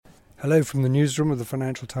Hello from the newsroom of the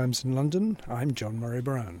Financial Times in London. I'm John Murray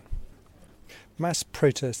Brown. Mass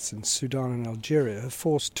protests in Sudan and Algeria have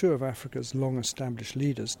forced two of Africa's long-established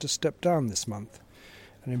leaders to step down this month,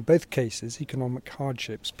 and in both cases economic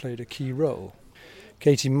hardships played a key role.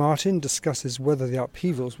 Katie Martin discusses whether the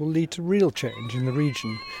upheavals will lead to real change in the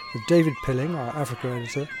region with David Pilling, our Africa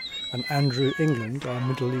editor, and Andrew England, our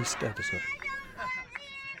Middle East editor.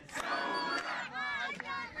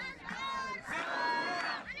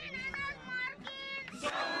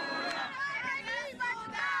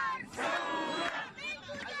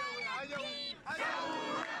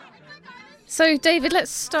 So, David,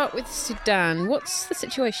 let's start with Sudan. What's the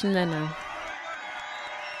situation there now?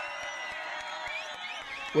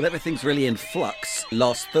 Well, everything's really in flux.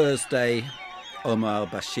 Last Thursday, Omar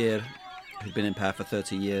al-Bashir, who'd been in power for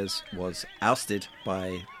 30 years, was ousted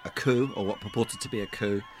by a coup, or what purported to be a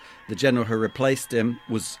coup. The general who replaced him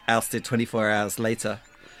was ousted 24 hours later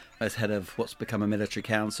as head of what's become a military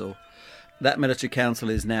council. That military council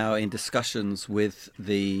is now in discussions with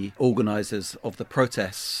the organisers of the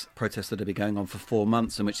protests that have been going on for 4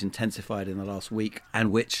 months and which intensified in the last week,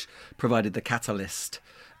 and which provided the catalyst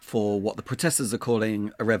for what the protesters are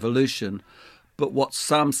calling a revolution, but what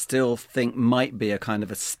some still think might be a kind of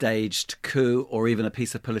a staged coup or even a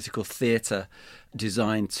piece of political theatre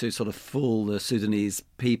designed to sort of fool the Sudanese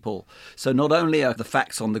people. So not only are the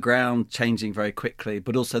facts on the ground changing very quickly,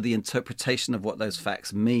 but also the interpretation of what those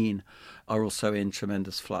facts mean are also in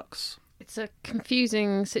tremendous flux. It's a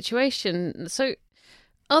confusing situation. So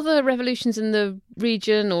other revolutions in the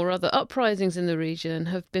region or other uprisings in the region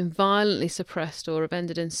have been violently suppressed or have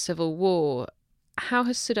ended in civil war. How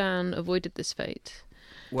has Sudan avoided this fate?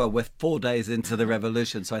 Well, we're 4 days into the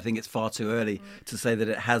revolution, so I think it's far too early to say that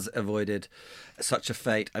it has avoided such a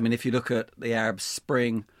fate. I mean, if you look at the Arab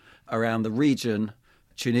Spring around the region,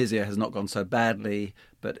 Tunisia has not gone so badly,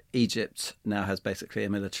 but Egypt now has basically a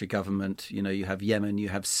military government. You know, you have Yemen, you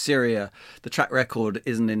have Syria. The track record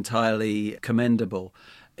isn't entirely commendable.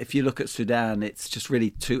 If you look at Sudan, it's just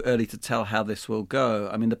really too early to tell how this will go.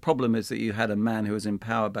 I mean, the problem is that you had a man who was in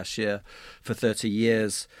power, Bashir, for 30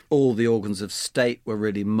 years. All the organs of state were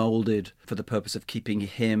really moulded for the purpose of keeping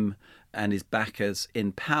him and his backers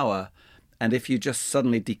in power. And if you just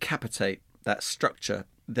suddenly decapitate that structure,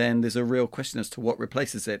 then there's a real question as to what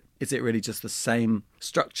replaces it. Is it really just the same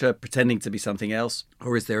structure pretending to be something else?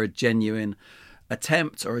 Or is there a genuine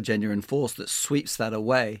attempt or a genuine force that sweeps that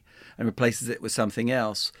away and replaces it with something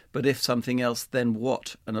else? But if something else, then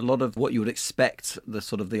what? And a lot of what you would expect, the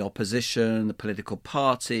sort of the opposition, the political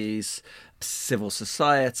parties, civil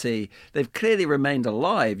society, they've clearly remained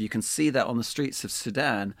alive. You can see that on the streets of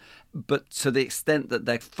Sudan. But to the extent that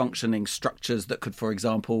they're functioning structures that could, for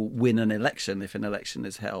example, win an election if an election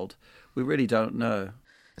is held, we really don't know.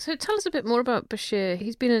 So tell us a bit more about Bashir.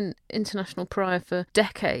 He's been an international pariah for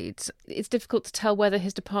decades. It's difficult to tell whether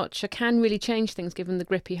his departure can really change things given the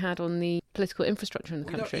grip he had on the political infrastructure in the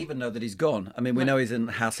country. We don't even know that he's gone. I mean, we know he's in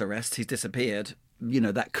house arrest. He's disappeared. You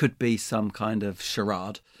know, that could be some kind of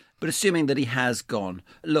charade. But assuming that he has gone,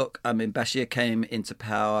 look, I mean, Bashir came into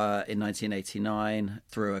power in 1989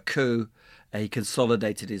 through a coup. He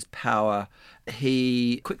consolidated his power.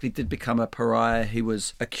 He quickly did become a pariah. He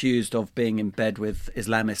was accused of being in bed with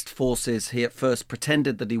Islamist forces. He at first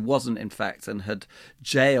pretended that he wasn't, in fact, and had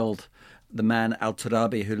jailed the man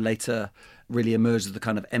al-Turabi, who later really emerged as the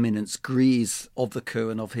kind of eminence grise of the coup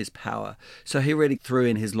and of his power. So he really threw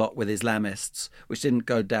in his lot with Islamists, which didn't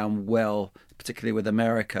go down well, particularly with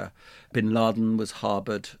America. Bin Laden was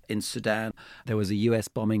harboured in Sudan. There was a US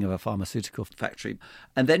bombing of a pharmaceutical factory.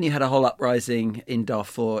 And then you had a whole uprising in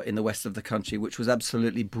Darfur in the west of the country, which was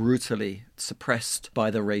absolutely brutally suppressed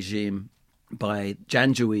by the regime, by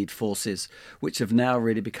Janjaweed forces, which have now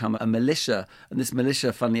really become a militia. And this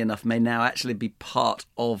militia, funnily enough, may now actually be part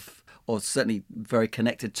of, or certainly very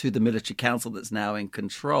connected to, the military council that's now in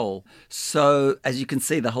control. So, as you can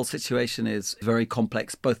see, the whole situation is very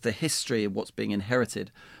complex, both the history of what's being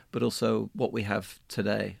inherited, but also what we have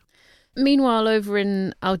today. Meanwhile, over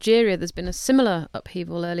in Algeria, there's been a similar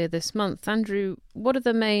upheaval earlier this month. Andrew, what are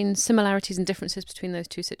the main similarities and differences between those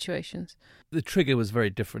two situations? The trigger was very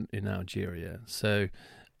different in Algeria. So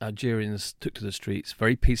Algerians took to the streets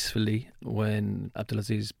very peacefully when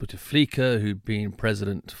Abdelaziz Bouteflika, who'd been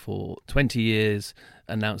president for 20 years,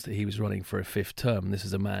 announced that he was running for a fifth term. This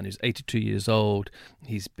is a man who's 82 years old.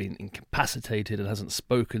 He's been incapacitated and hasn't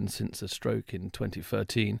spoken since a stroke in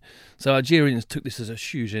 2013. So Algerians took this as a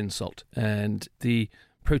huge insult, and the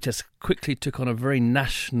protests quickly took on a very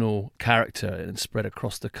national character and spread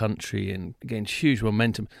across the country and gained huge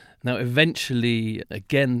momentum. Now, eventually,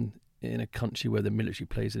 again, in a country where the military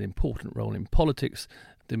plays an important role in politics,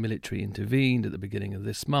 The military intervened at the beginning of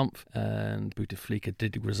this month, and Bouteflika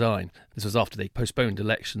did resign. This was after they postponed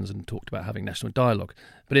elections and talked about having national dialogue.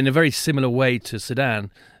 But in a very similar way to Sudan,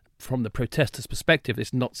 from the protesters' perspective,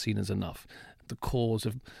 it's not seen as enough. The cause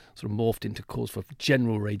have sort of morphed into cause for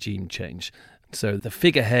general regime change. So the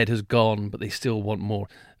figurehead has gone, but they still want more.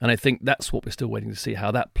 And I think that's what we're still waiting to see, how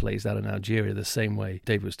that plays out in Algeria, the same way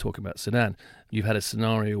David was talking about Sudan. You've had a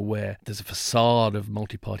scenario where there's a facade of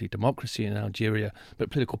multi-party democracy in Algeria, but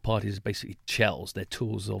political parties are basically shells, they're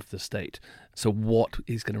tools of the state. So what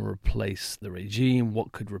is going to replace the regime?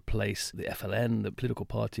 What could replace the FLN, the political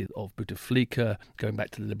party of Bouteflika, going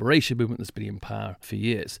back to the liberation movement that's been in power for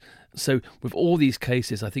years? So with all these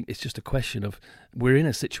cases, I think it's just a question of we're in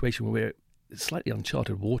a situation where we're slightly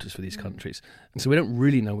uncharted waters for these countries. And so we don't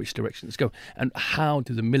really know which direction it's going. And how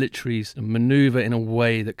do the militaries manoeuvre in a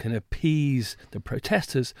way that can appease the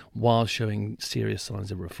protesters while showing serious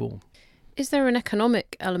signs of reform? Is there an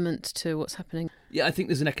economic element to what's happening? Yeah, I think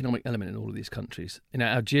there's an economic element in all of these countries.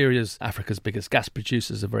 Algeria's Africa's biggest gas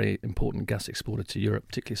producer, is a very important gas exporter to Europe,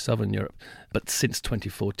 particularly southern Europe. But since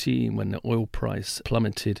 2014, when the oil price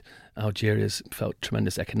plummeted, Algeria's felt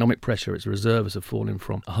tremendous economic pressure. Its reserves have fallen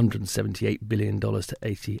from $178 billion to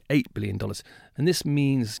 $88 billion. And this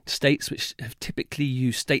means states which have typically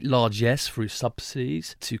used state largesse through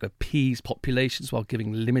subsidies to appease populations while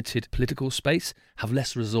giving limited political space have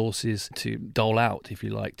less resources to dole out, if you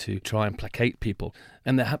like, to try and placate people.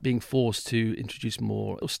 And they're being forced to introduce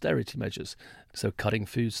more austerity measures. So cutting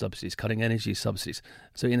food subsidies, cutting energy subsidies.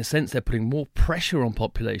 So in a sense, they're putting more pressure on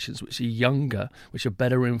populations which are younger, which are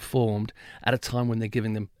better informed, at a time when they're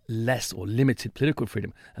giving them less or limited political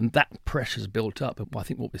freedom. And that pressure's built up. And I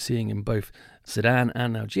think what we're seeing in both Sudan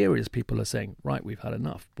and Algeria is people are saying, right, we've had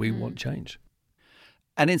enough. We want change.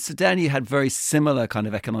 And in Sudan, you had very similar kind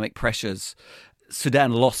of economic pressures.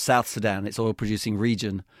 Sudan lost South Sudan, its oil-producing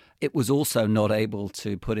region. It was also not able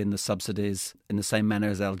to put in the subsidies in the same manner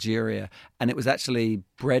as Algeria. And it was actually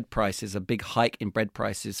bread prices, a big hike in bread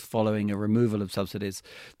prices following a removal of subsidies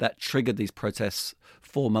that triggered these protests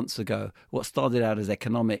 4 months ago. What started out as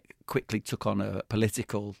economic quickly took on a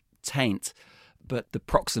political taint, but the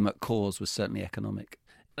proximate cause was certainly economic.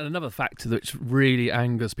 And another factor which really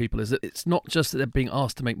angers people is that it's not just that they're being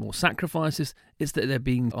asked to make more sacrifices, it's that they're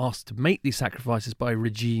being asked to make these sacrifices by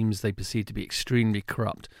regimes they perceive to be extremely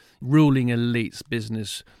corrupt. Ruling elites,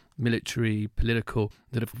 business, military, political,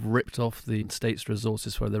 that have ripped off the state's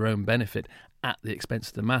resources for their own benefit at the expense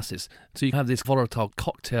of the masses. So you have this volatile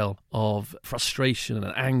cocktail of frustration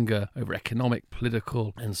and anger over economic,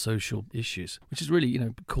 political and social issues, which is really,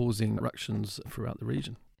 causing ructions throughout the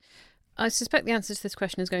region. I suspect the answer to this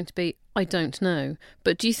question is going to be, I don't know.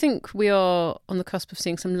 But do you think we are on the cusp of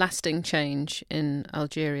seeing some lasting change in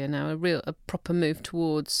Algeria now, a proper move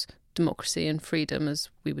towards democracy and freedom as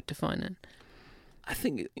we would define it? I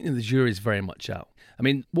think the jury is very much out. I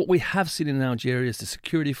mean, what we have seen in Algeria is the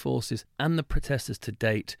security forces and the protesters to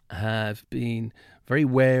date have been very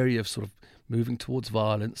wary of sort of moving towards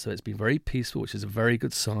violence, so it's been very peaceful, which is a very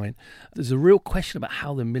good sign. There's a real question about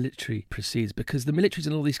how the military proceeds, because the militaries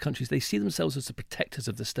in all these countries, they see themselves as the protectors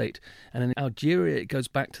of the state. And in Algeria, it goes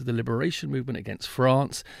back to the liberation movement against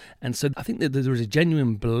France. And so I think that there is a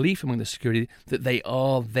genuine belief among the security that they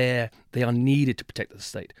are there, they are needed to protect the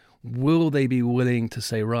state. Will they be willing to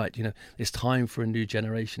say, right, it's time for a new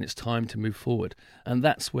generation, it's time to move forward? And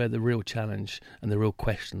that's where the real challenge and the real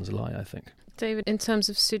questions lie, I think. David, in terms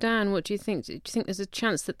of Sudan, what do you think? Do you think there's a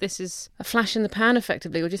chance that this is a flash in the pan,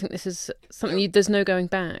 effectively, or do you think this is something there's no going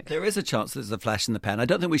back? There is a chance there's a flash in the pan. I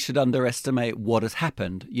don't think we should underestimate what has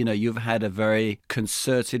happened. You've had a very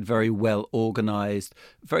concerted, very well organised,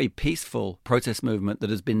 very peaceful protest movement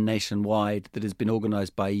that has been nationwide, that has been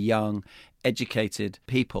organised by young, educated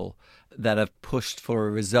people that have pushed for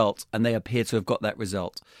a result, and they appear to have got that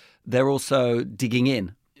result. They're also digging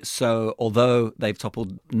in. So although they've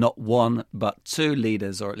toppled not one but two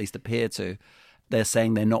leaders, or at least appear to, they're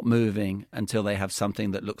saying they're not moving until they have something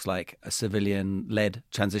that looks like a civilian-led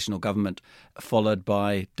transitional government followed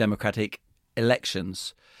by democratic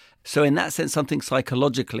elections. So in that sense, something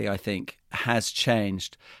psychologically, I think, has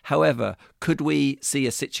changed. However, could we see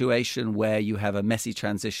a situation where you have a messy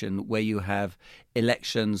transition, where you have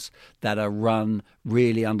elections that are run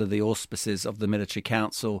really under the auspices of the military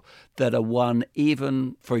council, that are won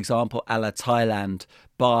even, for example, a la Thailand,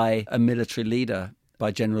 by a military leader, by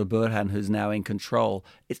General Burhan, who's now in control,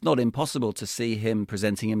 it's not impossible to see him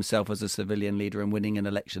presenting himself as a civilian leader and winning an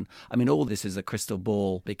election. I mean, all this is a crystal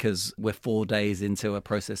ball because we're 4 days into a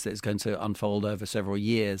process that is going to unfold over several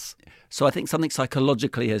years. So I think something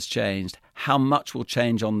psychologically has changed. How much will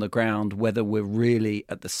change on the ground, whether we're really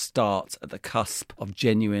at the start, at the cusp of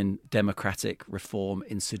genuine democratic reform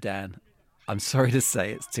in Sudan? I'm sorry to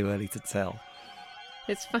say it's too early to tell.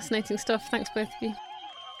 It's fascinating stuff. Thanks, both of you.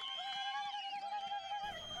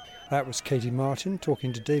 That was Katie Martin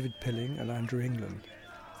talking to David Pilling and Andrew England.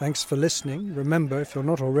 Thanks for listening. Remember, if you're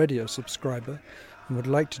not already a subscriber and would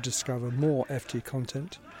like to discover more FT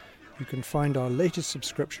content, you can find our latest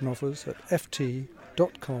subscription offers at ft.com/offer.